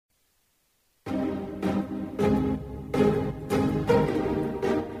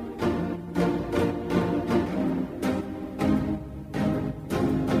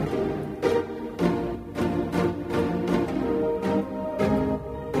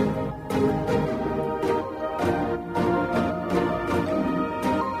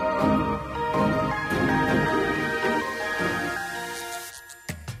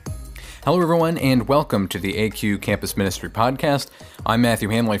Hello everyone and welcome to the AQ Campus Ministry Podcast. I'm Matthew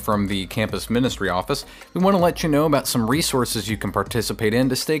Hanley from the Campus Ministry Office. We want to let you know about some resources you can participate in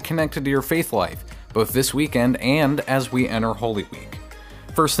to stay connected to your faith life, both this weekend and as we enter Holy Week.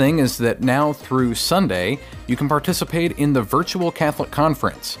 First thing is that now through Sunday, you can participate in the Virtual Catholic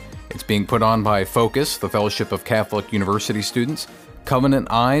Conference. It's being put on by Focus, the Fellowship of Catholic University Students, Covenant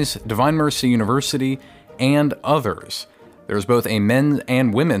Eyes, Divine Mercy University, and others. There's both a men's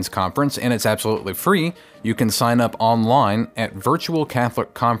and women's conference, and it's absolutely free. You can sign up online at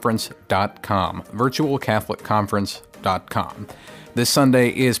virtualcatholicconference.com, virtualcatholicconference.com. This Sunday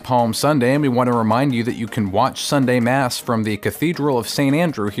is Palm Sunday, and we want to remind you that you can watch Sunday Mass from the Cathedral of St.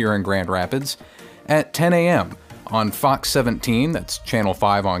 Andrew here in Grand Rapids at 10 a.m. on Fox 17, that's Channel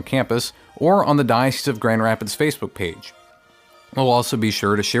 5 on campus, or on the Diocese of Grand Rapids Facebook page. We'll also be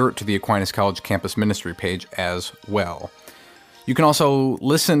sure to share it to the Aquinas College Campus Ministry page as well. You can also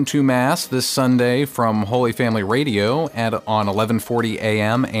listen to Mass this Sunday from Holy Family Radio on 1140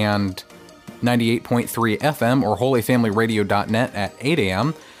 a.m. and 98.3 FM or holyfamilyradio.net at 8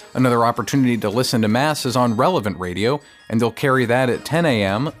 a.m. Another opportunity to listen to Mass is on Relevant Radio, and they'll carry that at 10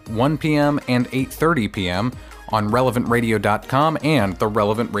 a.m., 1 p.m., and 8:30 p.m. on relevantradio.com and the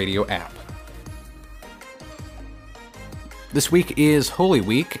Relevant Radio app. This week is Holy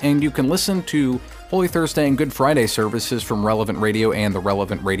Week, and you can listen to Holy Thursday and Good Friday services from Relevant Radio and the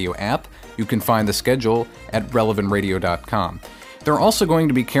Relevant Radio app. You can find the schedule at relevantradio.com. They're also going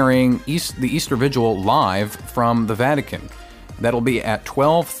to be carrying the Easter Vigil live from the Vatican. That'll be at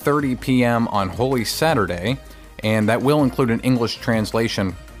 12:30 p.m. on Holy Saturday, and that will include an English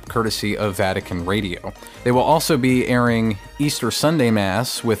translation courtesy of Vatican Radio. They will also be airing Easter Sunday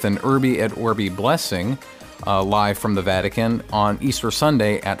Mass with an Urbi et Orbi blessing live from the Vatican on Easter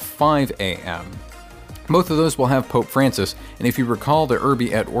Sunday at 5 a.m. Both of those will have Pope Francis, and if you recall, the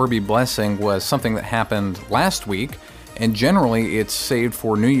Urbi et Orbi blessing was something that happened last week, and generally it's saved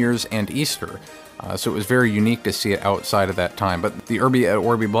for New Year's and Easter. So it was very unique to see it outside of that time. But the Urbi et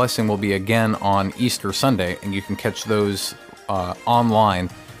Orbi blessing will be again on Easter Sunday, and you can catch those online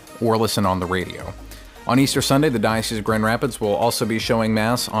or listen on the radio. On Easter Sunday, the Diocese of Grand Rapids will also be showing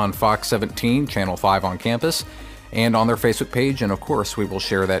Mass on Fox 17, Channel 5 on campus, and on their Facebook page, and of course we will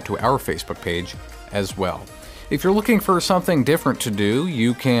share that to our Facebook page as well. If you're looking for something different to do,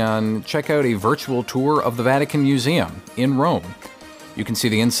 you can check out a virtual tour of the Vatican Museum in Rome. You can see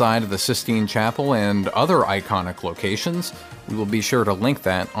the inside of the Sistine Chapel and other iconic locations. We will be sure to link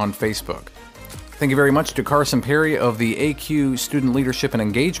that on Facebook. Thank you very much to Carson Perry of the AQ Student Leadership and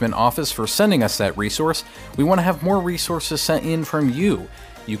Engagement Office for sending us that resource. We want to have more resources sent in from you.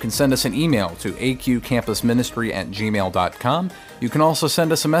 You can send us an email to aqcampusministry@gmail.com. You can also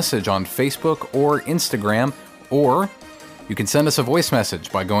send us a message on Facebook or Instagram, or you can send us a voice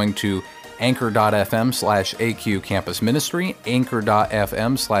message by going to anchor.fm/aqcampusministry,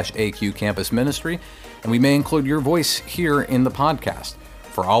 anchor.fm/aqcampusministry, and we may include your voice here in the podcast.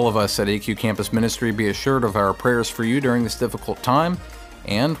 For all of us at AQ Campus Ministry, be assured of our prayers for you during this difficult time,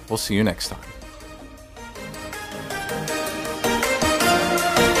 and we'll see you next time.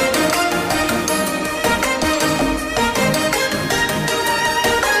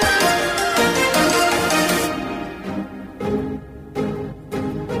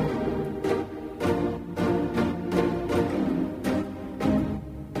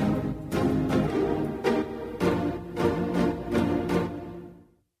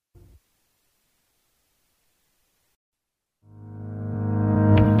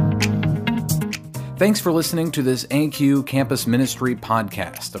 Thanks for listening to this AQ Campus Ministry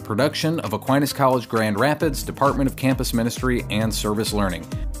podcast, a production of Aquinas College Grand Rapids Department of Campus Ministry and Service Learning.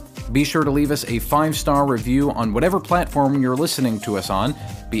 Be sure to leave us a 5-star review on whatever platform you're listening to us on,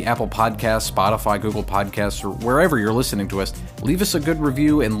 be Apple Podcasts, Spotify, Google Podcasts, or wherever you're listening to us. Leave us a good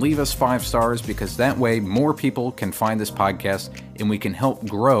review and leave us 5 stars, because that way more people can find this podcast and we can help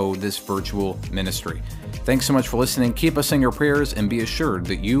grow this virtual ministry. Thanks so much for listening. Keep us in your prayers and be assured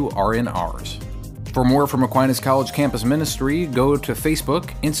that you are in ours. For more from Aquinas College Campus Ministry, go to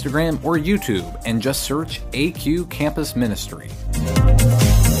Facebook, Instagram, or YouTube and just search AQ Campus Ministry.